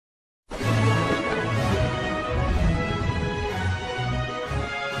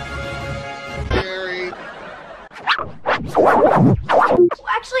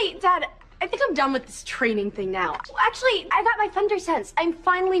Actually, Dad, I think I'm done with this training thing now. Actually, I got my thunder sense. I'm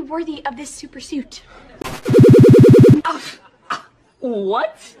finally worthy of this super suit.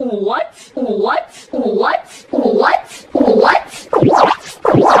 What? What? What? What? What? What?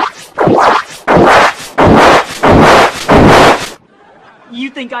 You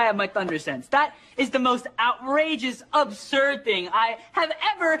think I have my thunder sense? That is the most outrageous, absurd thing I have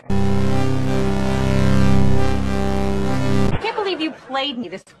ever... I can't believe you played me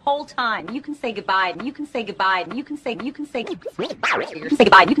this whole time. You can say goodbye, and you can say goodbye, and you can say goodbye, you can say goodbye, you can say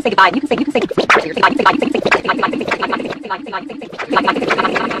goodbye, you can say goodbye, you can say goodbye, you can say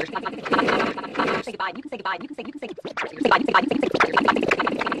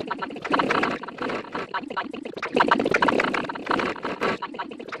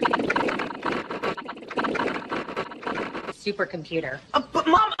supercomputer. But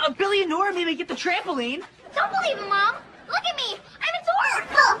Mom, Billy and Nora made me get the trampoline. Don't believe him, Mom. Look at me. I'm a dwarf.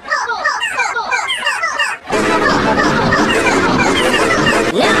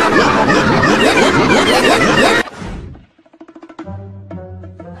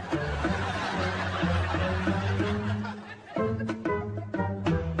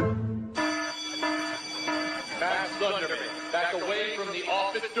 Max Thunderman, back away from the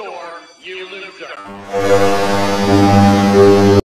office door, you loser.